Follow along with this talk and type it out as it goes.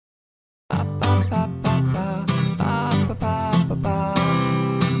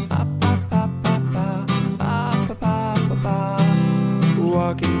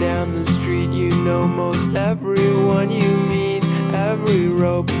everyone you meet. Every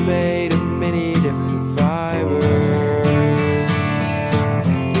rope made of many different fibers.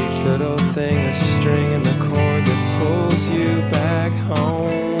 Each little thing a string in the cord that pulls you back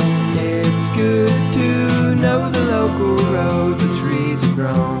home. It's good to know the local roads, the trees have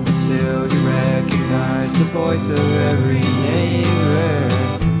grown, but still you recognize the voice of every neighbor.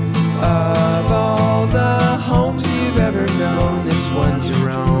 Of all the homes you've ever known, this one's your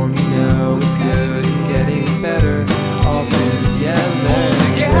own. You know it's good and getting better, all together. Pull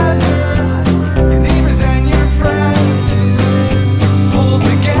together, your neighbors and your friends. Pull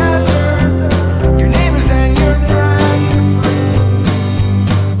together, your neighbors and your friends.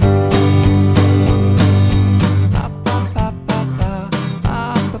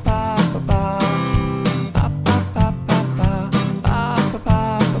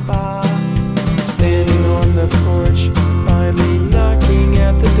 Standing on the porch, finally knocking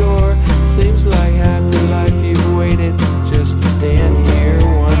at the door. Seems like half your life you've waited just to stand here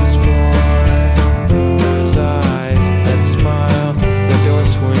once more. Those eyes that smile, the door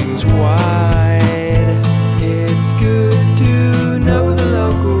swings wide. It's good to know the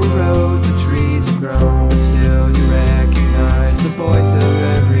local roads, the trees have grown, but still you recognize the voice of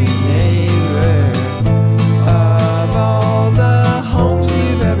every neighbor. Of all the homes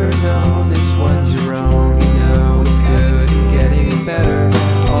you've ever known, this one's your own. You know it's good and getting better,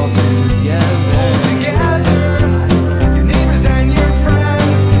 all together. Pull together, your neighbors and your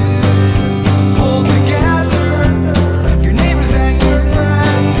friends. Pull together, your neighbors and your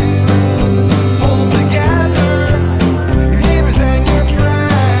friends. Pull together, your neighbors and your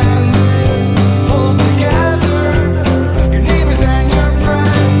friends. Pull together, your neighbors and your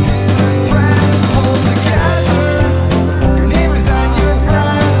friends. Friends, pull together, your neighbors and your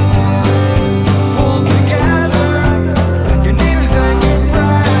friends. Pull together, your neighbors and your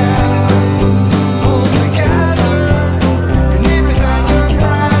friends. Pull together, your neighbors and your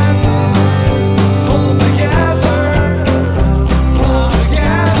friends. Pull together, pull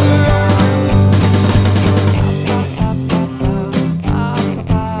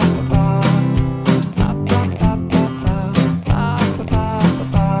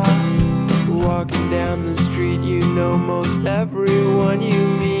Walking down the street, you know most everyone you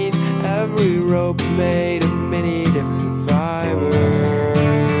meet. Every rope made of many different fibers.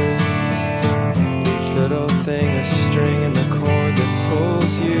 Each little thing a string in the cord that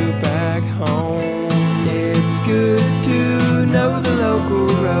pulls you back home. It's good to know the local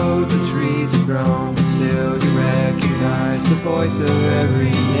roads, the trees have grown, but still you recognize the voice of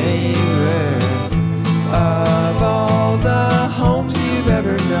every neighbor. Of all the homes you've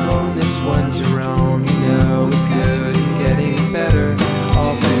ever known, this one's your own. You know it's good